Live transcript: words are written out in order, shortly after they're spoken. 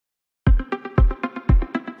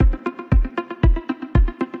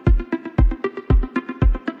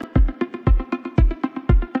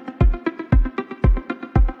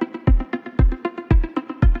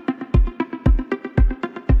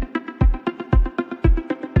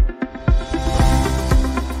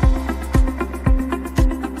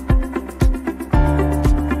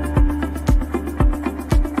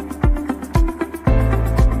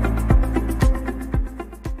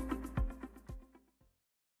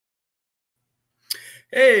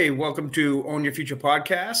Hey, welcome to Own Your Future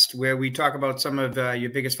podcast, where we talk about some of your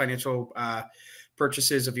biggest financial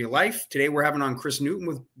purchases of your life. Today, we're having on Chris Newton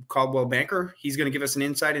with Coldwell Banker. He's going to give us an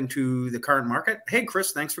insight into the current market. Hey,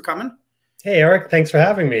 Chris, thanks for coming. Hey, Eric, thanks for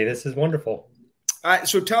having me. This is wonderful.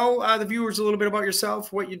 So tell the viewers a little bit about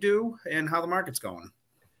yourself, what you do, and how the market's going.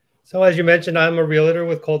 So as you mentioned, I'm a realtor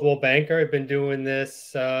with Coldwell Banker. I've been doing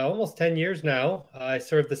this almost 10 years now. I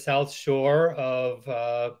serve the South Shore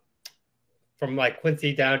of from like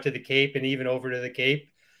Quincy down to the Cape and even over to the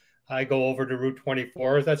Cape. I go over to Route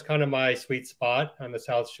 24. That's kind of my sweet spot on the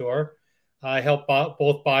South Shore. I help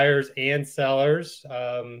both buyers and sellers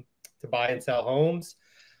to buy and sell homes.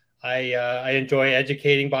 I enjoy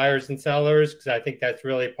educating buyers and sellers because I think that's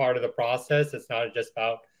really part of the process. It's not just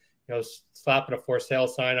about slapping a for sale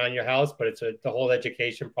sign on your house, but it's the whole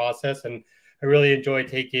education process. And I really enjoy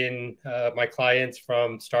taking my clients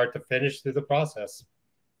from start to finish through the process.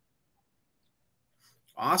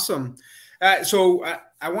 Awesome. So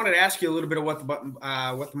I wanted to ask you a little bit of what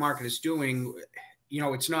the market is doing. You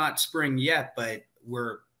know, it's not spring yet, but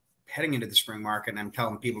we're heading into the spring market, and I'm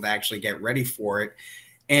telling people to actually get ready for it.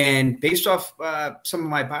 And based off some of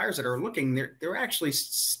my buyers that are looking, they're actually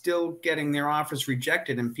still getting their offers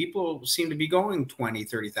rejected, and people seem to be going 20,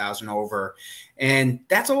 30,000 over. And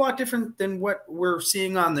that's a lot different than what we're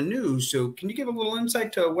seeing on the news. So can you give a little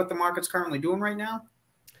insight to what the market's currently doing right now?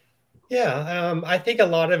 Yeah, I think a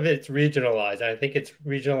lot of it's regionalized. I think it's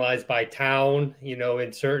regionalized by town.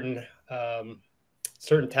 In certain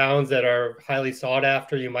towns that are highly sought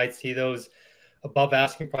after, you might see those above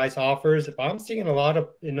asking price offers. If I'm seeing in a lot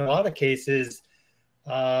of cases,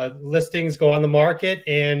 listings go on the market,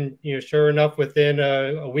 and sure enough, within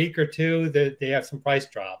a week or two, that they have some price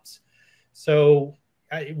drops. So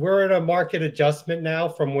we're in a market adjustment now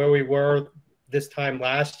from where we were this time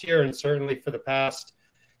last year, and certainly for the past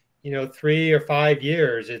 3 or 5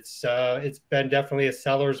 years, it's been definitely a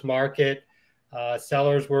seller's market.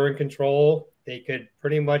 Sellers were in control. They could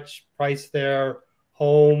pretty much price their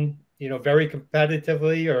home very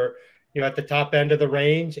competitively, or at the top end of the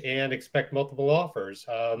range, and expect multiple offers.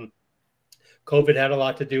 COVID had a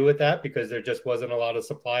lot to do with that because there just wasn't a lot of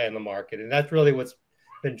supply in the market, and that's really what's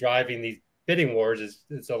been driving these bidding wars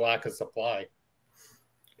is a lack of supply.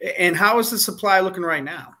 And how is the supply looking right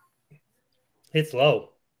now? It's low.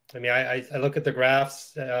 I mean, I look at the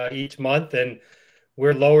graphs each month, and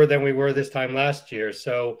we're lower than we were this time last year.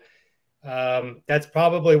 So that's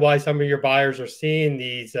probably why some of your buyers are seeing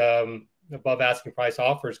these above asking price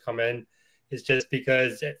offers come in, is just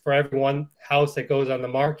because for every one house that goes on the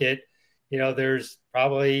market, there's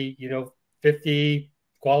probably 50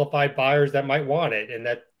 qualified buyers that might want it, and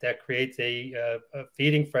that creates a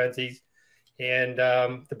feeding frenzy and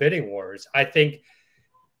the bidding wars.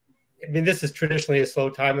 I mean, this is traditionally a slow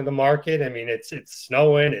time in the market. I mean, it's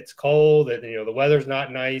snowing, it's cold, and the weather's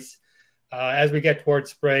not nice. As we get towards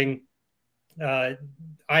spring, I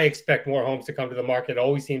expect more homes to come to the market. It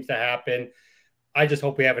always seems to happen. I just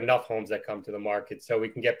hope we have enough homes that come to the market so we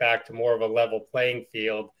can get back to more of a level playing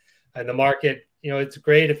field. And the market, it's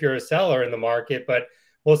great if you're a seller in the market, but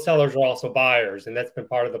most sellers are also buyers, and that's been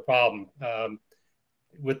part of the problem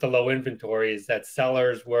with the low inventory, is that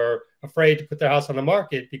sellers were afraid to put their house on the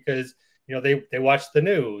market because they watched the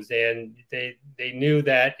news, and they knew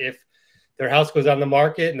that if their house goes on the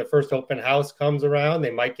market and the first open house comes around,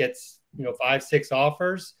 they might get 5, 6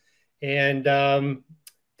 offers, and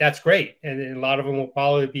that's great, and a lot of them will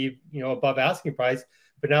probably be above asking price.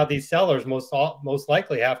 But now these sellers most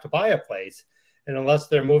likely have to buy a place, and unless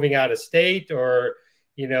they're moving out of state, or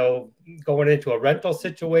going into a rental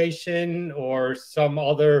situation, or some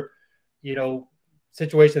other,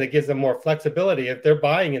 situation that gives them more flexibility, if they're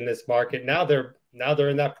buying in this market, now they're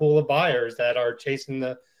in that pool of buyers that are chasing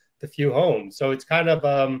the few homes. So it's kind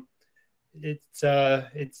of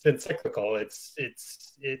it's been cyclical. It's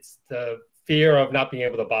the fear of not being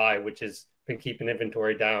able to buy, which has been keeping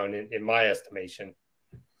inventory down in my estimation.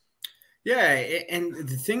 Yeah, and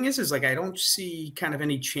the thing is like I don't see kind of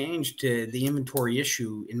any change to the inventory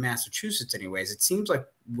issue in Massachusetts anyways. It seems like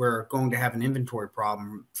we're going to have an inventory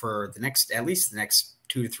problem for at least the next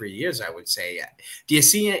 2 to 3 years, I would say. Do you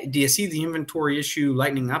see the inventory issue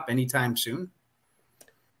lightening up anytime soon?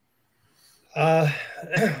 I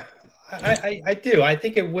do. I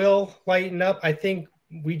think it will lighten up. I think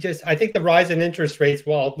the rise in interest rates,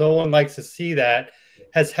 while no one likes to see that,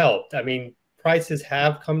 has helped. I mean, prices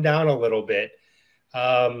have come down a little bit.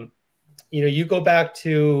 You go back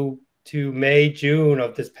to May, June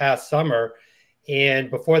of this past summer,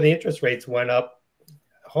 and before the interest rates went up,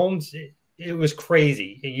 homes, it was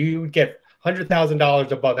crazy. You would get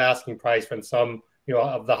 $100,000 above asking price from some,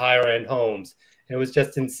 of the higher end homes. and it was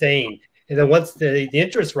just insane. And then once the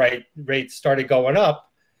interest rates started going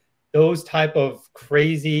up, those type of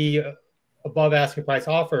crazy above asking price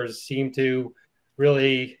offers seem to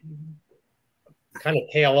really kind of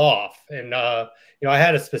tail off. And I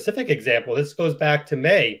had a specific example. This goes back to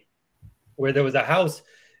May, where there was a house.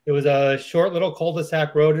 It was a short little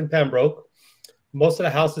cul-de-sac road in Pembroke. Most of the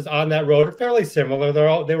houses on that road are fairly similar.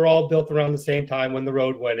 They were all built around the same time when the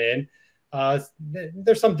road went in.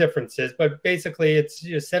 There's some differences, but basically it's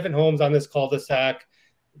 7 homes on this cul-de-sac.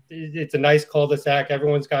 It's a nice cul-de-sac.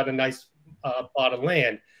 Everyone's got a nice plot of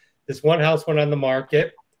land. This one house went on the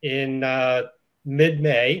market in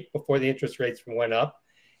mid-May before the interest rates went up,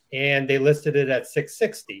 and they listed it at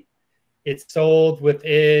 $660. It sold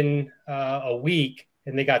within a week,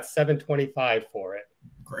 and they got $725 for it.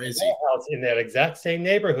 Crazy. House in that exact same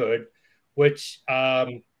neighborhood, which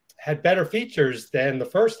had better features than the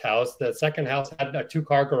first house. The second house had a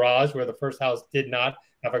 2-car garage, where the first house did not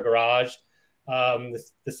have a garage. The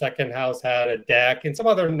second house had a deck and some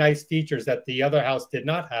other nice features that the other house did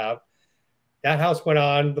not have. That house went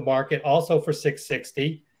on the market also for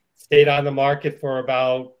 $660, stayed on the market for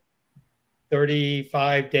about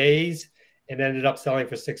 35 days, and ended up selling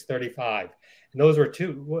for $635. And those were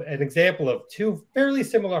an example of 2 fairly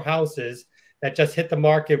similar houses that just hit the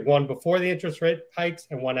market, one before the interest rate hikes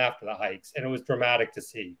and one after the hikes. And it was dramatic to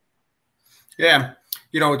see. Yeah.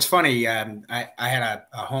 It's funny. I had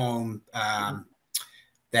a home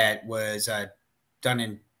that was done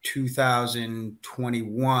in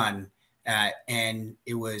 2021, and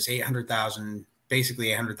it was basically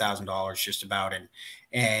 $800,000 just about.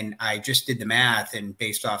 And I just did the math, and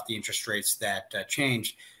based off the interest rates that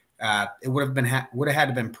changed, it would have had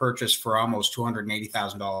to been purchased for almost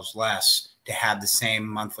 $280,000 less to have the same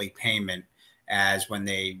monthly payment as when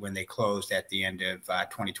they closed at the end of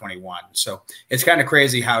 2021. So it's kind of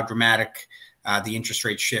crazy how dramatic the interest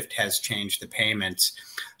rate shift has changed the payments.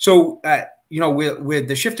 So with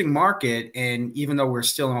the shifting market, and even though we're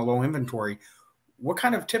still in a low inventory, what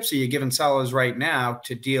kind of tips are you giving sellers right now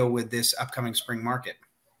to deal with this upcoming spring market?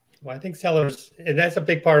 Well, I think sellers, and that's a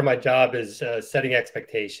big part of my job, is setting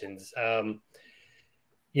expectations.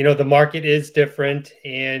 The market is different,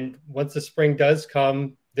 and once the spring does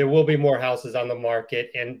come, there will be more houses on the market,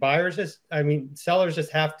 and sellers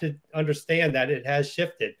just have to understand that it has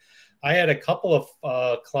shifted. I had a couple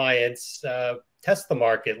of clients test the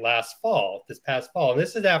market this past fall, and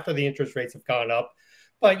this is after the interest rates have gone up.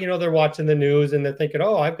 But, they're watching the news and they're thinking,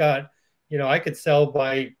 oh, I could sell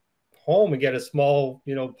my home and get a small,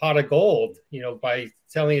 pot of gold, by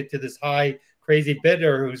selling it to this high, crazy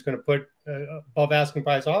bidder who's going to put above asking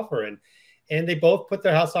price offer in. And they both put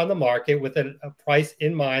their house on the market with a price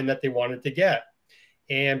in mind that they wanted to get.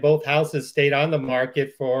 And both houses stayed on the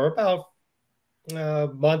market for about a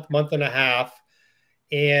month and a half.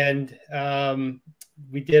 And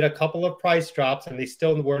we did a couple of price drops, and they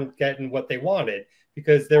still weren't getting what they wanted,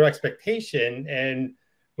 because their expectation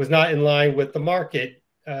was not in line with the market,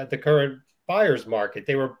 the current buyer's market.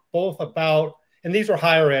 They were both about, and these were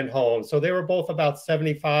higher end homes, so they were both about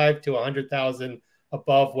 75 to 100,000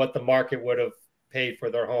 above what the market would have paid for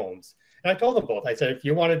their homes. And I told them both, I said, if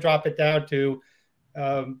you want to drop it down to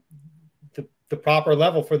the proper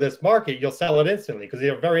level for this market, you'll sell it instantly, because they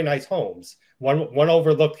are very nice homes. One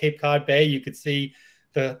overlooked Cape Cod Bay. You could see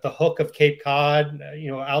the hook of Cape Cod,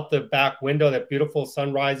 out the back window, that beautiful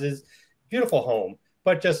sunrises, beautiful home,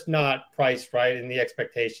 but just not priced right, and the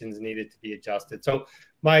expectations needed to be adjusted. So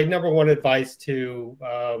my number one advice to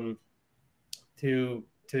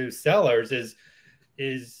sellers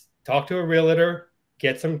is talk to a realtor,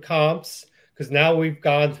 get some comps, because now we've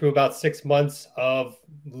gone through about 6 months of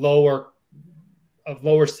lower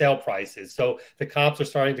sale prices. So the comps are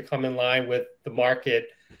starting to come in line with the market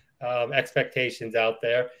expectations out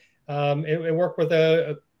there, and work with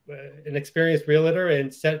an experienced realtor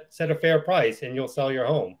and set a fair price, and you'll sell your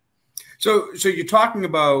home. So you're talking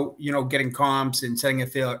about, getting comps and setting a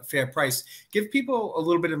fair price. Give people a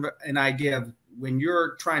little bit of an idea of, when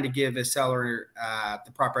you're trying to give a seller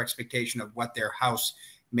the proper expectation of what their house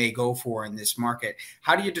may go for in this market,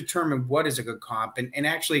 how do you determine what is a good comp? And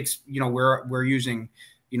actually, we're using,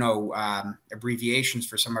 abbreviations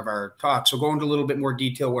for some of our talks. So go into a little bit more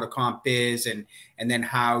detail what a comp is, and then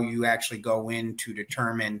how you actually go in to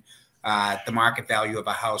determine the market value of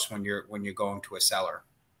a house when you're going to a seller.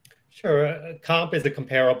 Sure. A comp is a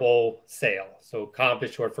comparable sale. So comp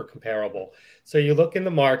is short for comparable. So you look in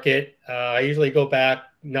the market. I usually go back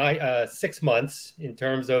 6 months in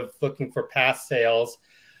terms of looking for past sales.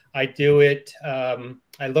 I do it.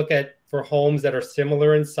 I look for homes that are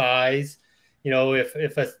similar in size,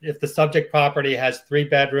 if the subject property has 3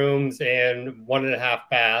 bedrooms and 1.5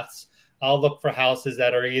 baths, I'll look for houses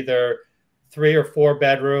that are either 3 or 4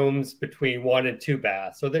 bedrooms between 1 and 2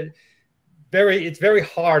 baths. So that it's very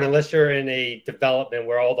hard unless you're in a development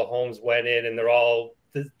where all the homes went in and they're all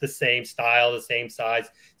the same style, the same size.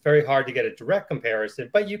 It's very hard to get a direct comparison,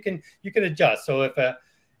 but you can adjust. So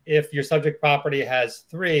if your subject property has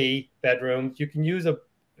 3 bedrooms, you can use a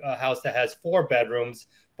house that has 4 bedrooms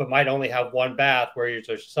but might only have 1 bath, where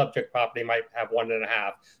your subject property might have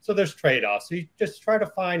 1.5. So there's trade-offs. So you just try to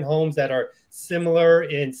find homes that are similar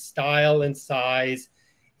in style and size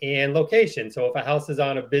and location. So if a house is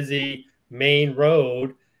on a busy main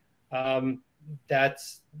road,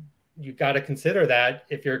 that's, you got to consider that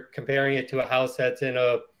if you're comparing it to a house that's in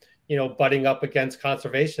a, butting up against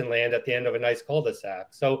conservation land at the end of a nice cul-de-sac.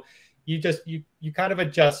 So you kind of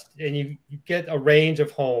adjust, and you get a range of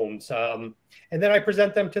homes. And then I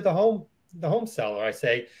present them to the home seller. I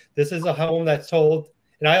say, this is a home that's sold.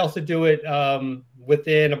 And I also do it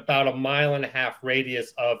within about a 1.5-mile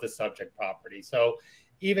radius of the subject property. So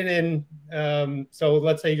even so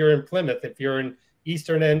let's say you're in Plymouth. If you're in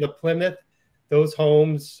eastern end of Plymouth, those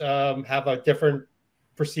homes have a different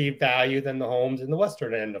perceived value than the homes in the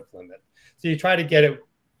western end of Plymouth. So you try to get it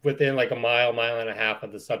within like a 1.5 miles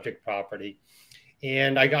of the subject property.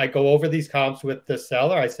 And I go over these comps with the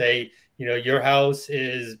seller. I say, your house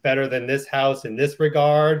is better than this house in this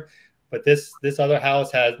regard, but this other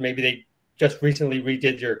house has, maybe they just recently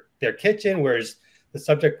redid their kitchen, whereas the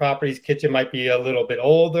subject property's kitchen might be a little bit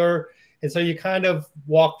older. And so you kind of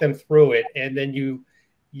walk them through it, and then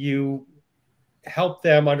you help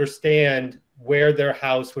them understand where their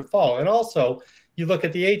house would fall. And also you look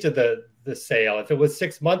at the age of the sale. If it was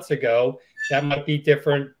 6 months ago, that might be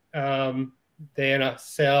different than a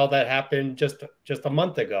sale that happened just a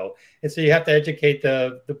month ago. And so you have to educate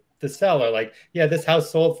the seller, like, yeah, this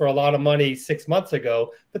house sold for a lot of money 6 months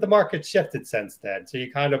ago, but the market shifted since then. So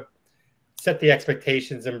you kind of set the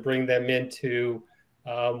expectations and bring them into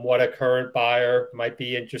what a current buyer might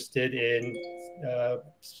be interested in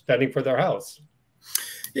spending for their house.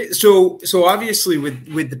 So obviously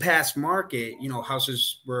with the past market,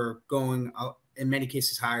 houses were going up in many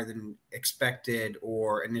cases higher than expected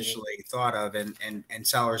or initially thought of, and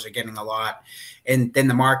sellers are getting a lot, and then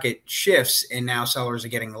the market shifts and now sellers are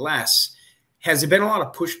getting less. Has there been a lot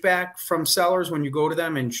of pushback from sellers when you go to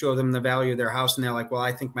them and show them the value of their house, and they're like, well,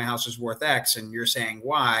 I think my house is worth X, and you're saying,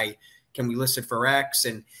 why? Can we list it for X?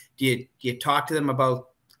 And do you talk to them about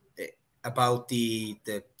the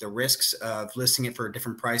risks of listing it for a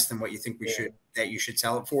different price than what you think you should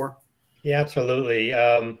sell it for? Yeah, absolutely.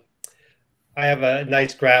 I have a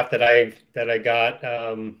nice graph that I got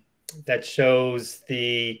that shows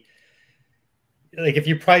if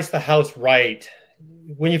you price the house right,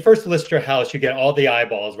 when you first list your house, you get all the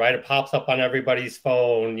eyeballs, right? It pops up on everybody's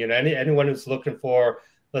phone. Anyone who's looking for,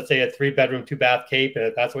 let's say, a 3-bedroom, 2-bath Cape, and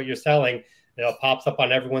if that's what you're selling, it pops up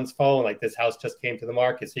on everyone's phone, like, this house just came to the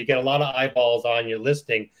market. So you get a lot of eyeballs on your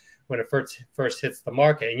listing when it first hits the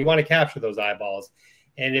market, and you want to capture those eyeballs.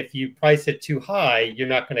 And if you price it too high, you're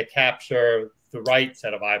not going to capture the right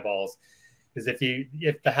set of eyeballs. Because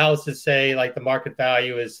if the house is, say, like, the market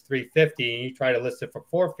value is $350 and you try to list it for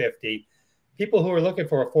 $450, people who are looking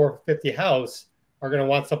for a $450 house are going to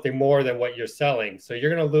want something more than what you're selling. So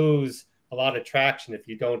you're going to lose a lot of traction if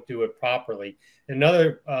you don't do it properly.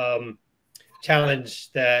 Another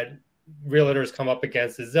challenge that realtors come up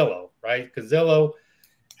against is Zillow, right? Because Zillow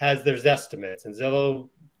has their estimates, and Zillow,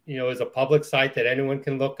 is a public site that anyone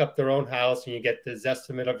can look up their own house, and you get the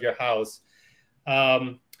estimate of your house.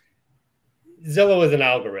 Zillow is an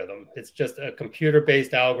algorithm. It's just a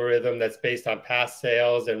computer-based algorithm that's based on past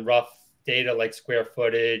sales and rough data like square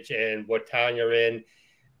footage and what town you're in.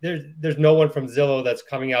 There's no one from Zillow that's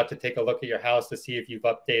coming out to take a look at your house to see if you've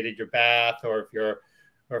updated your bath, or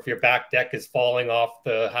if your back deck is falling off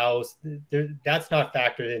the house. That's not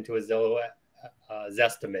factored into a Zillow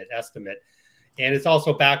estimate. And it's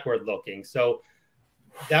also backward looking. So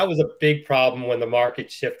that was a big problem when the market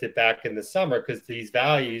shifted back in the summer, because these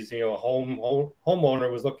values, a homeowner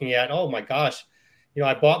was looking at, oh my gosh,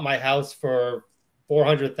 I bought my house for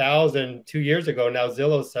 $400,000 2 years ago. Now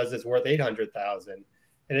Zillow says it's worth $800,000.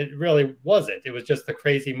 And it really wasn't. It was just the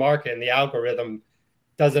crazy market, and the algorithm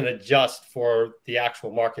doesn't adjust for the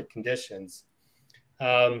actual market conditions.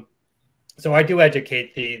 So I do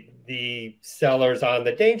educate the sellers on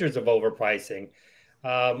the dangers of overpricing.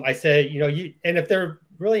 I say, and if they're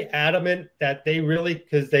really adamant that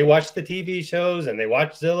because they watch the TV shows and they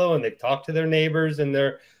watch Zillow and they've talked to their neighbors and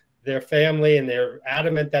their family, and they're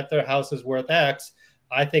adamant that their house is worth X,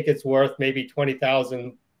 I think it's worth maybe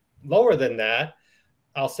 $20,000 lower than that,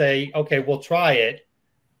 I'll say, okay, we'll try it.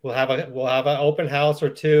 We'll have an open house or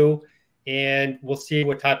two, and we'll see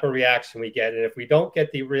what type of reaction we get. And if we don't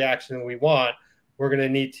get the reaction we want, we're going to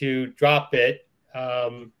need to drop it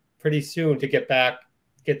pretty soon to get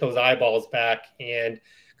those eyeballs back. And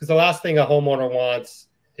because the last thing a homeowner wants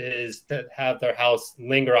is to have their house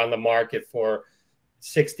linger on the market for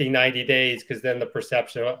 60, 90 days, because then the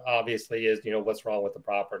perception obviously is, what's wrong with the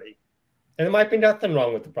property. And it might be nothing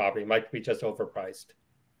wrong with the property. It might be just overpriced.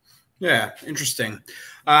 Yeah, interesting.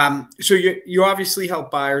 So you obviously help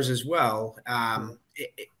buyers as well.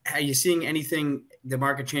 Are you seeing anything, the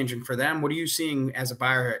market changing for them? What are you seeing as a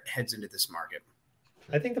buyer heads into this market?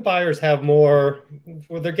 I think the buyers have more,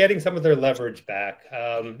 well, they're getting some of their leverage back.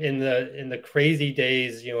 In the crazy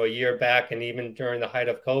days, a year back, and even during the height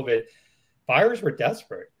of COVID, buyers were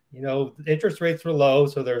desperate. Interest rates were low,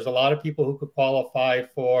 so there's a lot of people who could qualify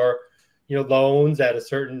for, loans at a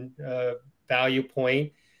certain value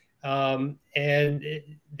point.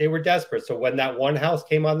 They were desperate. So when that one house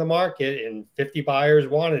came on the market and 50 buyers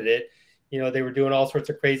wanted it, they were doing all sorts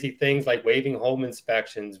of crazy things like waiving home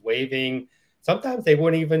inspections, sometimes they'd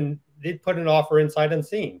put an offer inside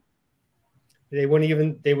unseen. They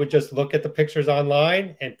would just look at the pictures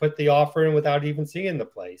online and put the offer in without even seeing the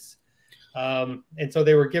place. And so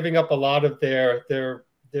they were giving up a lot of their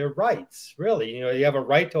rights, really. You have a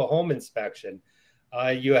right to a home inspection.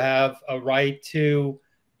 You have a right to,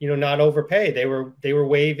 not overpay. They were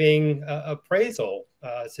waiving appraisal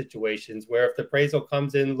situations where if the appraisal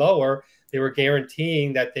comes in lower, they were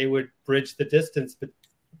guaranteeing that they would bridge the distance,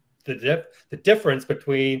 the difference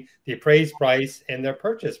between the appraised price and their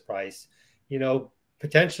purchase price.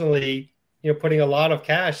 Potentially, putting a lot of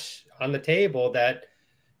cash on the table that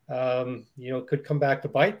could come back to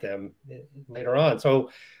bite them later on. So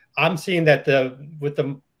I'm seeing that with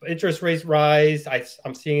the interest rates rise,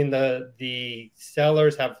 I'm seeing the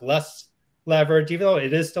sellers have less leverage, even though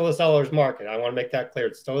it is still a seller's market. I want to make that clear.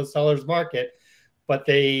 It's still a seller's market, but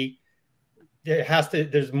there's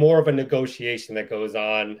more of a negotiation that goes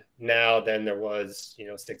on now than there was,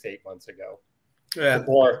 6-8 months ago. Yeah.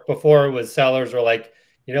 Before it was sellers were like,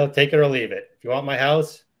 take it or leave it. If you want my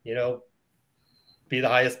house, be the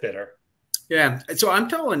highest bidder. Yeah. So I'm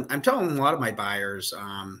telling a lot of my buyers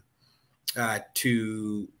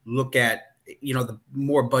to look at, the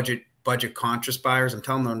more budget conscious buyers. I'm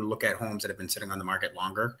telling them to look at homes that have been sitting on the market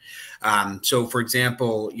longer. So for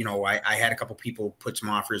example, I had a couple people put some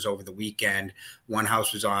offers over the weekend. One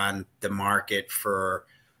house was on the market for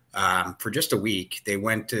just a week. They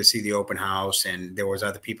went to see the open house and there was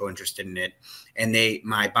other people interested in it. And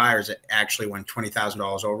my buyers actually went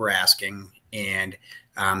 $20,000 over asking, and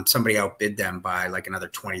somebody outbid them by like another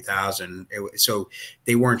 20,000. So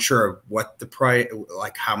they weren't sure what the price,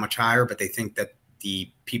 like how much higher, but they think that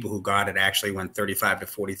the people who got it actually went 35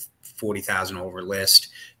 to 40,000 over list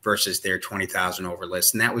versus their 20,000 over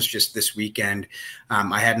list. And that was just this weekend.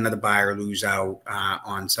 I had another buyer lose out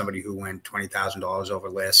on somebody who went $20,000 over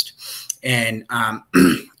list. And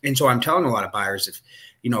so I'm telling a lot of buyers,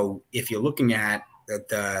 if you're looking at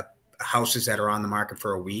the houses that are on the market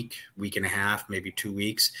for a week and a half, maybe 2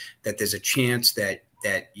 weeks, that there's a chance that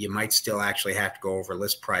you might still actually have to go over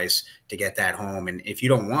list price to get that home. And if you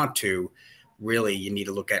don't want to, really, you need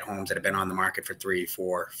to look at homes that have been on the market for 3,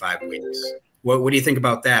 4, 5 weeks. What do you think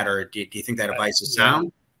about that? Or do you think that advice is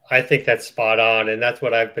sound? I think that's spot on. And that's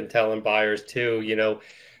what I've been telling buyers too.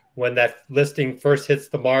 When that listing first hits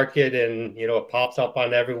the market and, it pops up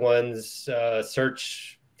on everyone's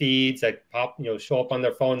search feeds that show up on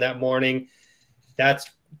their phone that morning, that's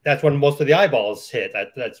when most of the eyeballs hit.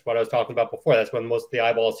 That's what I was talking about before. That's when most of the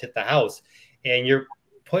eyeballs hit the house. And you're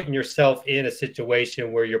putting yourself in a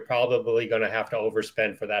situation where you're probably going to have to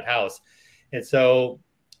overspend for that house. And so,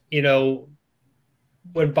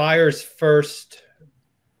 when buyers first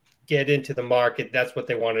get into the market, that's what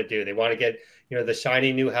they want to do. They want to get, the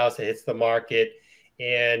shiny new house that hits the market.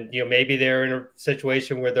 And, maybe they're in a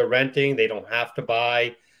situation where they're renting, they don't have to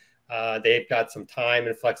buy. They've got some time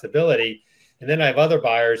and flexibility. And then I have other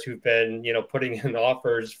buyers who've been, putting in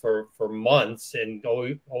offers for months and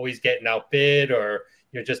always getting outbid or,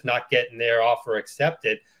 just not getting their offer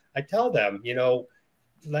accepted. I tell them,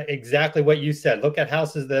 like exactly what you said. Look at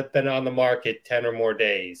houses that have been on the market 10 or more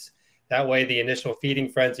days. That way the initial feeding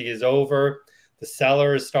frenzy is over. The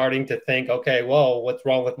seller is starting to think, okay, well, what's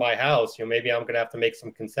wrong with my house? Maybe I'm going to have to make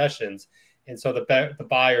some concessions. And so the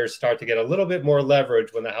buyers start to get a little bit more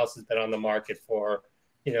leverage when the house has been on the market for,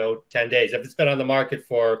 10 days. If it's been on the market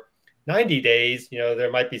for 90 days,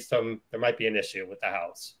 there might be an issue with the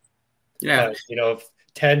house. Yeah. But,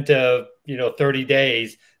 10 to 30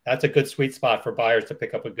 days, that's a good sweet spot for buyers to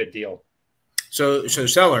pick up a good deal. So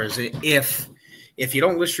sellers, if you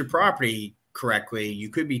don't list your property correctly, you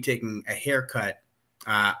could be taking a haircut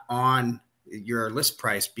on your list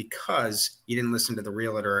price because you didn't listen to the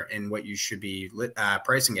realtor and what you should be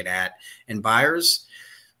pricing it at. And buyers,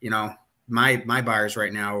 my buyers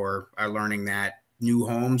right now are learning that new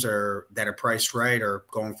homes that are priced right are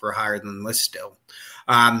going for higher than list still.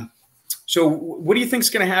 So what do you think is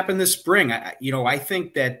going to happen this spring? I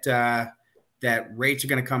think that rates are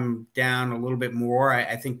going to come down a little bit more.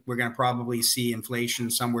 I think we're going to probably see inflation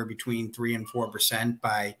somewhere between 3% and 4%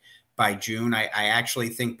 by June. I actually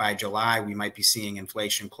think by July we might be seeing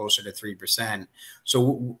inflation closer to 3%.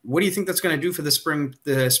 So what do you think that's going to do for the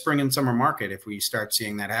spring and summer market if we start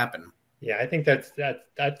seeing that happen? Yeah, I think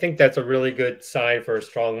that's a really good sign for a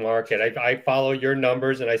strong market. I follow your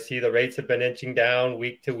numbers and I see the rates have been inching down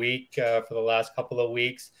week to week for the last couple of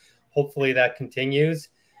weeks. Hopefully that continues.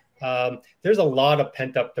 There's a lot of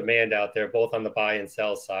pent up demand out there, both on the buy and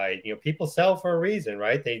sell side. People sell for a reason,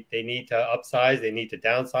 right? They need to upsize, they need to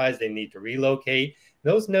downsize, they need to relocate.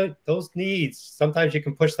 Those needs, sometimes you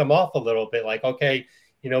can push them off a little bit. Like, okay,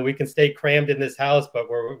 we can stay crammed in this house, but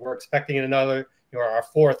we're expecting another, our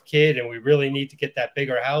fourth kid, and we really need to get that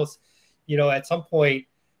bigger house. At some point,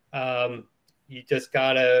 you just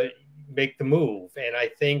gotta make the move. And I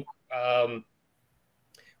think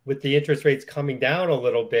with the interest rates coming down a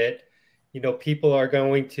little bit, people are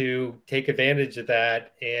going to take advantage of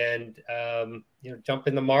that and jump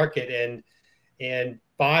in the market, and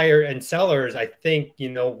buyer and sellers. I think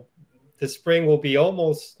the spring will be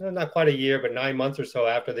almost not quite a year, but 9 months or so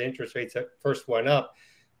after the interest rates first went up.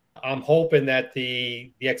 I'm hoping that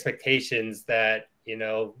the expectations that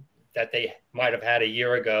that they might have had a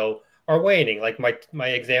year ago are waning. Like my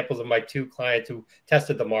examples of my two clients who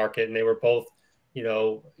tested the market, and they were both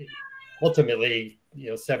ultimately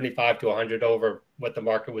 75 to 100 over what the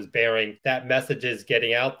market was bearing. That message is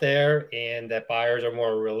getting out there, and that buyers are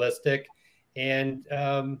more realistic, and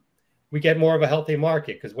we get more of a healthy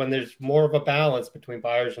market, because when there's more of a balance between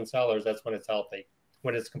buyers and sellers, that's when it's healthy.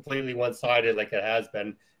 When it's completely one-sided like it has been,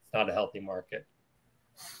 it's not a healthy market.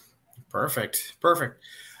 Perfect.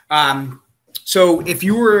 So if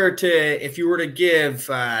you were to give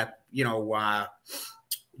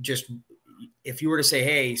just if you were to say,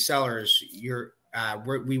 hey, sellers,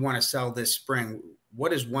 we want to sell this spring,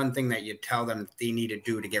 what is one thing that you'd tell them they need to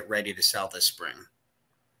do to get ready to sell this spring?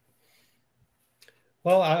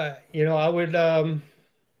 Well, I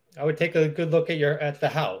would take a good look at the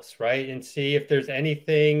house, right, and see if there's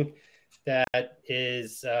anything that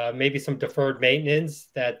is maybe some deferred maintenance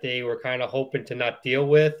that they were kind of hoping to not deal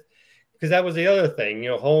with, because that was the other thing.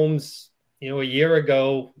 Homes, a year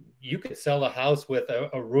ago, you could sell a house with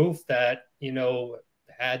a roof that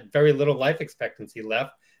had very little life expectancy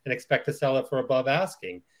left and expect to sell it for above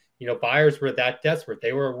asking. Buyers were that desperate;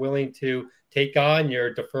 they were willing to take on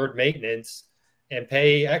your deferred maintenance and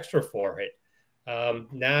pay extra for it.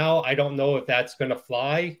 Now, I don't know if that's going to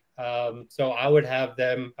fly. So I would have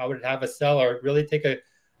a seller really take a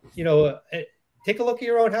look at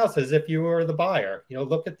your own house as if you were the buyer.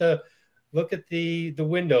 Look at the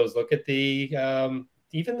windows, look at the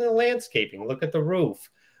even the landscaping, look at the roof,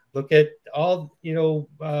 look at all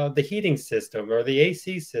the heating system or the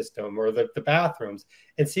AC system or the bathrooms,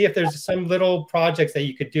 and see if there's some little projects that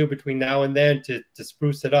you could do between now and then to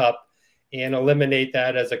spruce it up and eliminate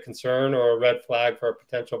that as a concern or a red flag for a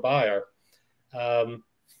potential buyer.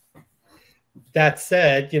 That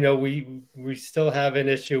said, we still have an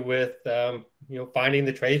issue with finding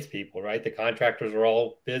the tradespeople, right? The contractors are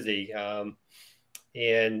all busy,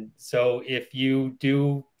 and so if you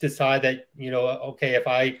do decide that okay, if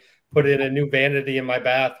I put in a new vanity in my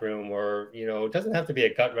bathroom, or it doesn't have to be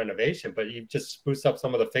a gut renovation, but you just spruce up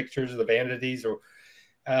some of the fixtures of the vanities, or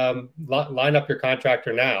line up your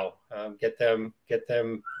contractor now, get them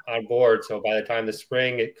on board, so by the time the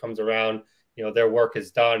spring it comes around, their work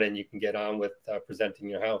is done and you can get on with presenting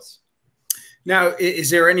your house. Now,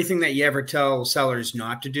 is there anything that you ever tell sellers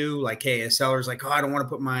not to do? Like, hey, a seller's like, oh, I don't want to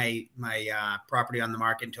put my property on the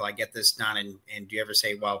market until I get this done. And do you ever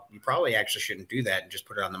say, well, you probably actually shouldn't do that and just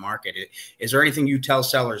put it on the market? Is there anything you tell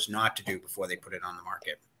sellers not to do before they put it on the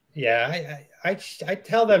market? Yeah, I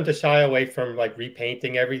tell them to shy away from like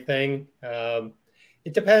repainting everything.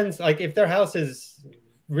 It depends. Like if their house is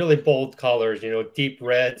really bold colors, deep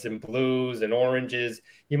reds and blues and oranges,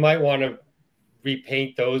 you might want to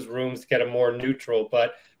repaint those rooms to get a more neutral.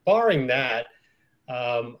 But barring that,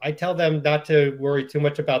 I tell them not to worry too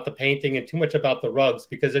much about the painting and too much about the rugs,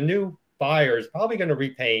 because a new buyer is probably going to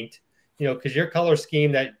repaint, because your color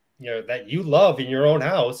scheme that you love in your own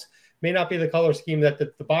house may not be the color scheme that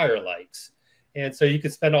the buyer likes. And so you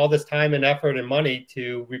could spend all this time and effort and money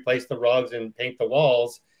to replace the rugs and paint the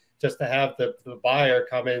walls just to have the buyer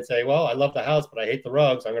come in and say, well, I love the house, but I hate the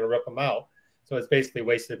rugs. I'm going to rip them out. So it's basically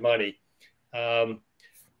wasted money. But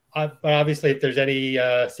obviously, if there's any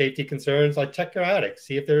safety concerns, like check your attic,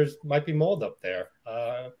 see if there's might be mold up there.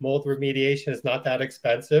 Mold remediation is not that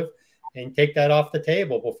expensive, and take that off the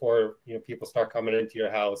table before people start coming into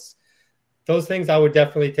your house. Those things I would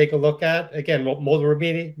definitely take a look at. Again, mold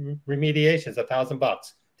remediation is $1,000.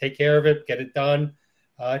 Take care of it, get it done.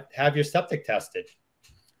 Have your septic tested.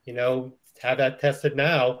 Have that tested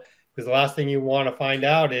now, because the last thing you want to find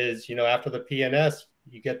out is after the P&S,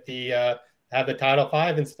 you get the have the Title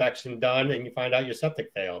V inspection done and you find out your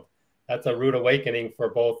septic failed. That's a rude awakening for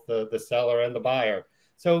both the seller and the buyer.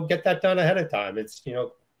 So get that done ahead of time. It's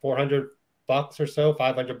 $400 or so,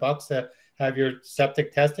 $500 to have your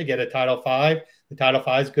septic tested, get a Title V. The Title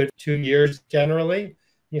V is good for 2 years generally.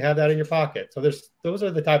 You have that in your pocket. So those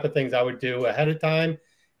are the type of things I would do ahead of time.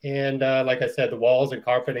 And like I said, the walls and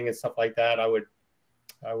carpeting and stuff like that, I would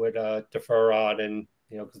defer on, and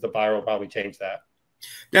because the buyer will probably change that.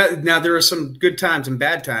 Now there are some good times and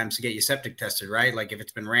bad times to get your septic tested, right? Like if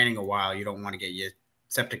it's been raining a while, you don't want to get your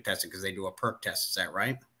septic tested because they do a perk test. Is that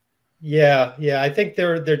right? Yeah. I think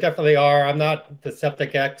there definitely are. I'm not the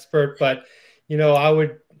septic expert, but I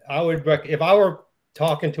would if I were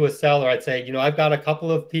talking to a seller, I'd say, I've got a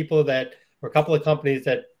couple of people or a couple of companies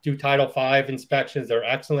that do Title V inspections. They're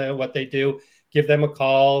excellent at what they do. Give them a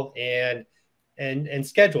call and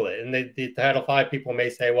schedule it. And the Title V people may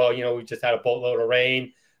say, well, we just had a boatload of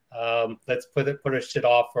rain. Let's put a shit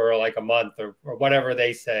off for like a month or whatever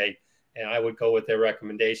they say. And I would go with their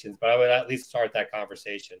recommendations, but I would at least start that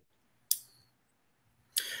conversation.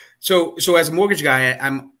 So as a mortgage guy,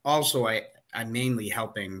 I'm mainly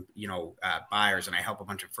helping, buyers, and I help a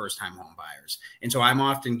bunch of first-time home buyers. And so I'm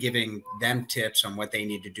often giving them tips on what they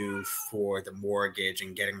need to do for the mortgage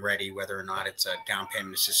and getting ready, whether or not it's a down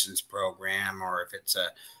payment assistance program or if it's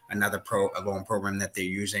another loan program that they're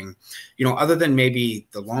using. Other than maybe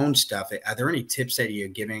the loan stuff, are there any tips that you're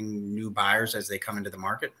giving new buyers as they come into the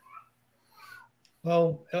market?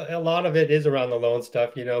 Well, a lot of it is around the loan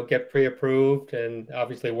stuff, get pre-approved and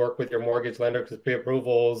obviously work with your mortgage lender, because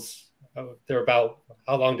pre-approvals, they're about,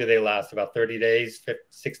 how long do they last? About 30 days,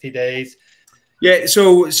 60 days? Yeah.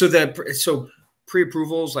 So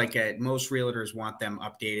pre-approvals, like most realtors want them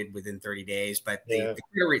updated within 30 days, but the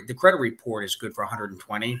credit report is good for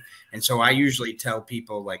 120. And so I usually tell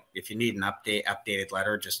people, like, if you need an updated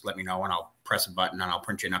letter, just let me know and I'll press a button and I'll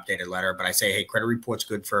print you an updated letter. But I say, hey, credit report's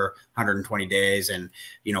good for 120 days. And,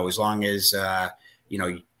 as long as,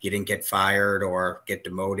 you didn't get fired or get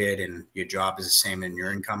demoted and your job is the same and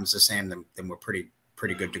your income is the same, then we're pretty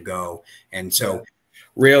good to go. And so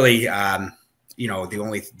really, the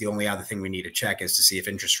only other thing we need to check is to see if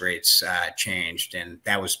interest rates changed. And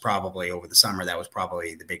that was probably over the summer. That was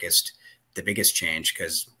probably the biggest change,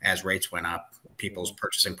 because as rates went up, people's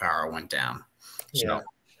purchasing power went down. So. Yeah.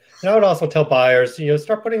 And I would also tell buyers,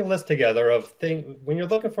 start putting a list together of things. When you're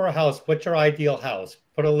looking for a house, what's your ideal house?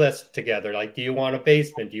 Put a list together. Like, do you want a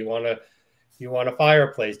basement? Do you want a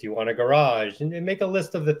fireplace? Do you want a garage? And make a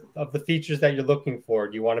list of the features that you're looking for.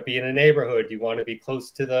 Do you want to be in a neighborhood? Do you want to be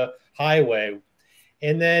close to the highway?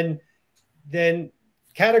 And then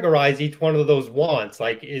categorize each one of those wants.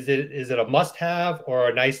 Like, is it a must-have or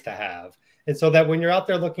a nice-to-have? And so that when you're out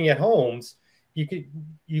there looking at homes,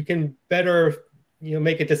 you can better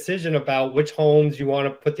make a decision about which homes you want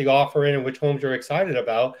to put the offer in and which homes you're excited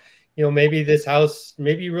about. Maybe this house,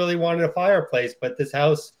 maybe you really wanted a fireplace, but this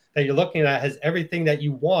house that you're looking at has everything that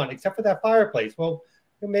you want except for that fireplace. Well,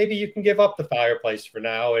 maybe you can give up the fireplace for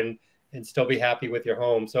now and still be happy with your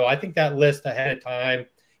home. So I think that list ahead of time,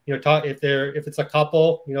 talk if it's a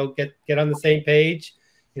couple, get on the same page,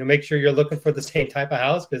 make sure you're looking for the same type of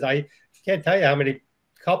house, because I can't tell you how many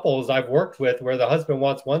couples I've worked with where the husband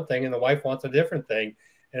wants one thing and the wife wants a different thing,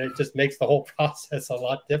 and it just makes the whole process a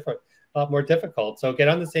lot more difficult. So get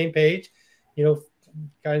on the same page,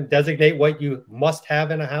 kind of designate what you must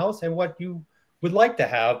have in a house and what you would like to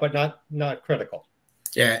have, but not critical.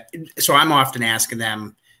 Yeah. So I'm often asking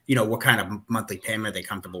them, what kind of monthly payment are they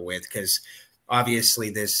comfortable with? Because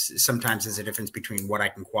obviously sometimes there's a difference between what I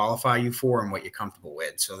can qualify you for and what you're comfortable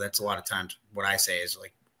with. So that's a lot of times what I say is,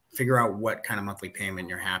 like, figure out what kind of monthly payment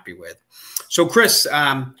you're happy with. So Chris,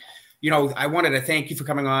 I wanted to thank you for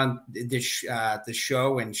coming on this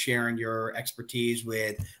show and sharing your expertise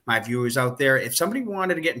with my viewers out there. If somebody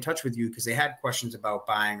wanted to get in touch with you because they had questions about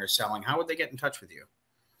buying or selling, how would they get in touch with you?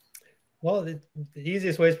 Well, the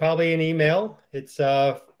easiest way is probably an email. It's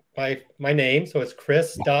my name. So it's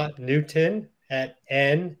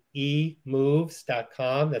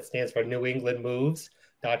chris.newton@nemoves.com. That stands for New England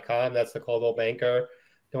Moves.com. That's the Coldwell Banker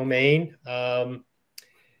domain.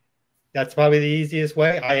 That's probably the easiest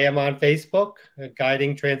way. I am on Facebook.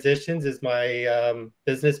 Guiding Transitions is my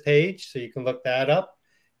business page, so you can look that up.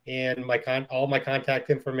 And all my contact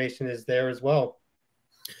information is there as well.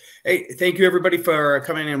 Hey, thank you everybody for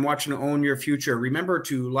coming and watching Own Your Future. Remember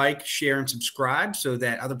to like, share, and subscribe so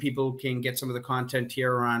that other people can get some of the content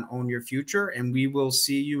here on Own Your Future. And we will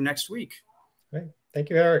see you next week. All right.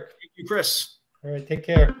 Thank you, Eric. Thank you, Chris. All right. Take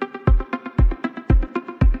care.